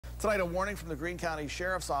Tonight, a warning from the Greene County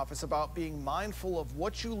Sheriff's Office about being mindful of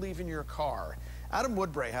what you leave in your car. Adam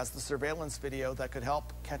Woodbray has the surveillance video that could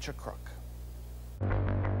help catch a crook.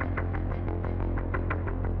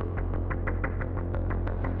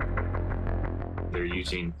 They're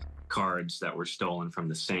using cards that were stolen from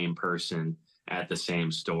the same person at the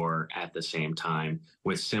same store at the same time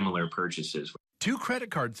with similar purchases. 2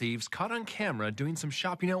 credit card thieves caught on camera doing some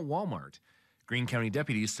shopping at Walmart. Greene County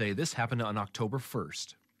deputies say this happened on October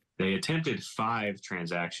 1st. They attempted 5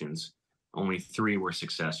 transactions. Only 3 were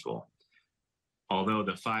successful. Although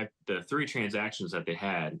the 3 transactions that they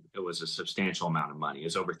had, it was a substantial amount of money. It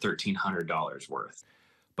was over $1,300 worth.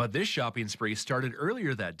 But this shopping spree started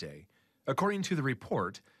earlier that day. According to the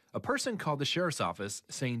report, a person called the sheriff's office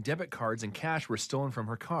saying debit cards and cash were stolen from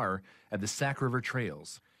her car at the Sac River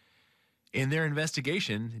Trails. In their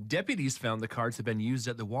investigation, deputies found the cards had been used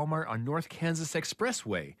at the Walmart on North Kansas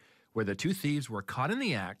Expressway, where the 2 thieves were caught in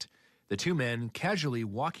the act, the 2 men casually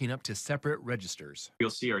walking up to separate registers. You'll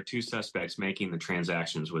see our 2 suspects making the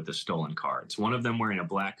transactions with the stolen cards. One of them wearing a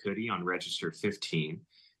black hoodie on register 15,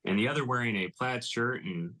 and the other wearing a plaid shirt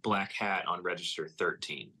and black hat on register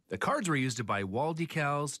 13. The cards were used to buy wall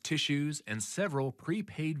decals, tissues, and several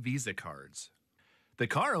prepaid Visa cards. The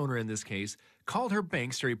car owner in this case called her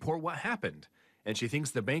banks to report what happened, and she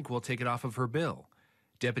thinks the bank will take it off of her bill.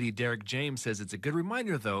 Deputy Derek James says it's a good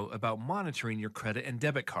reminder, though, about monitoring your credit and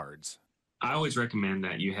debit cards. I always recommend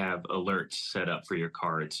that you have alerts set up for your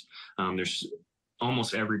cards. There's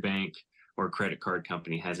almost every bank or credit card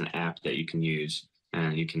company has an app that you can use,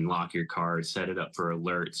 and you can lock your card, set it up for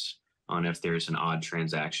alerts on if there's an odd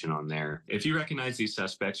transaction on there. If you recognize these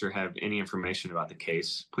suspects or have any information about the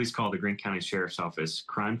case, please call the Greene County Sheriff's Office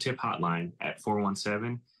Crime Tip Hotline at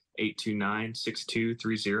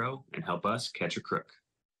 417-829-6230 and help us catch a crook.